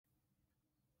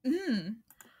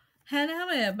Hello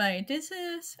everybody, this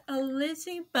is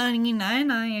Lizzie Bunny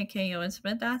 99 aka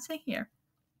Elizabeth Dawson here.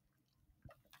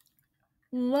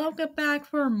 Welcome back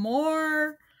for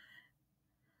more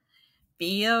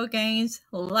video games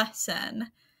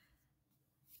lesson.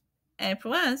 And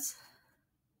plus,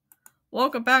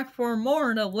 welcome back for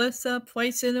more the list of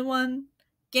PlayStation 1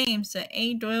 games that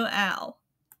ain't real Al.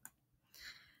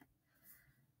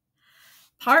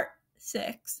 Part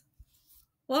 6.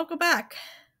 Welcome back.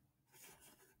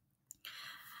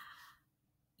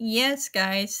 Yes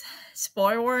guys,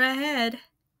 spoiler ahead.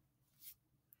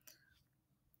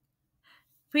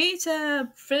 Please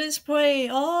finish playing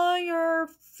all your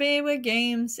favorite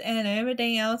games and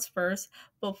everything else first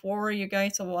before you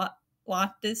guys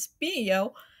watch this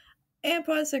video. And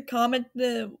plus a comment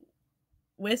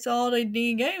with all the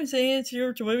games and it's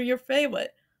your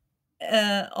favorite.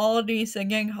 All these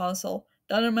game console.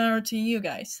 Doesn't matter to you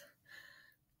guys.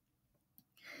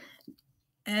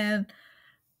 And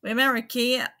remember,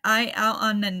 keep eye out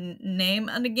on the name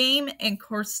of the game and of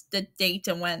course the date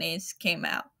and when it came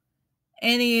out.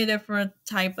 Any different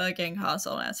type of game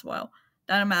console as well.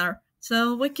 Doesn't matter.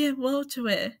 So we can go to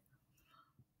it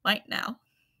right now.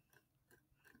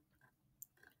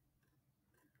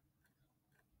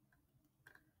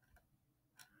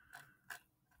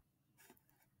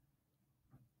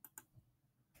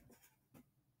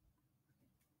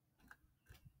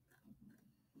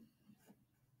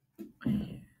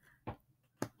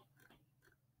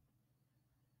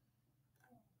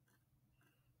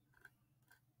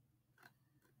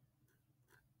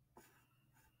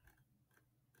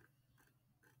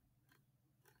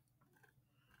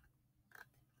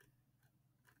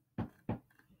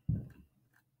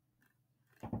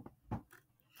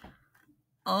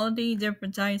 All the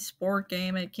different types of sport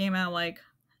game it came out like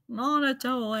not a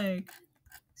total like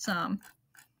some.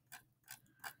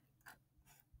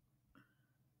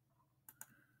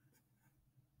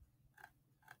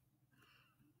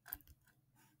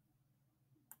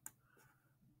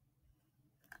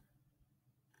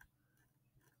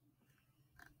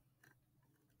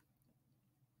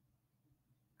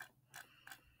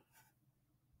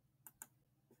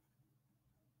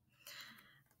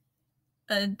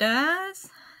 That's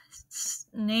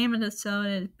name of the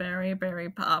soda is very, very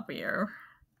popular.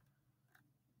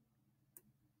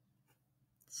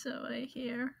 So right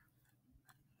here.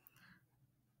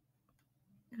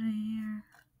 Right here.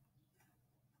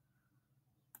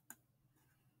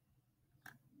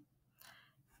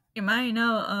 You might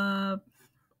know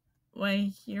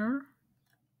right here.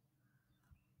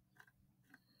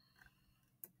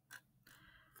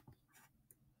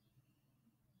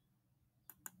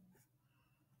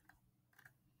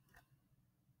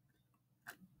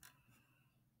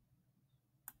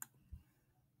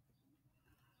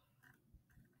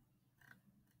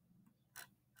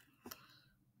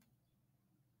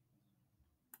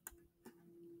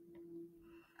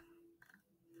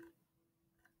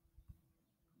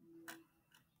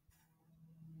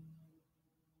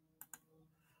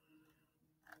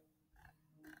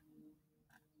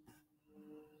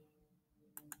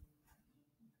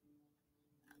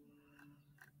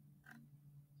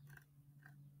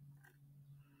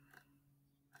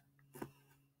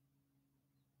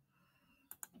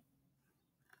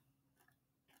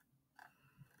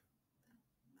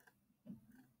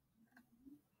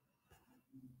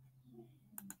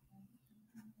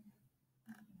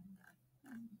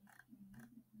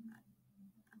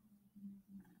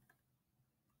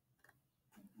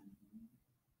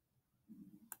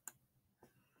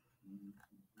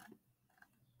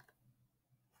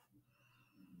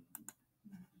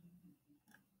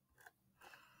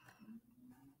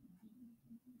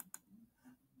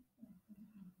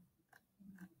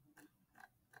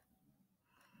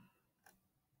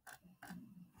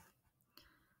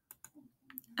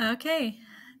 Okay,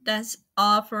 that's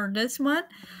all for this one.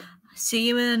 See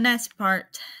you in the next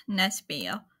part, next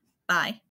video. Bye.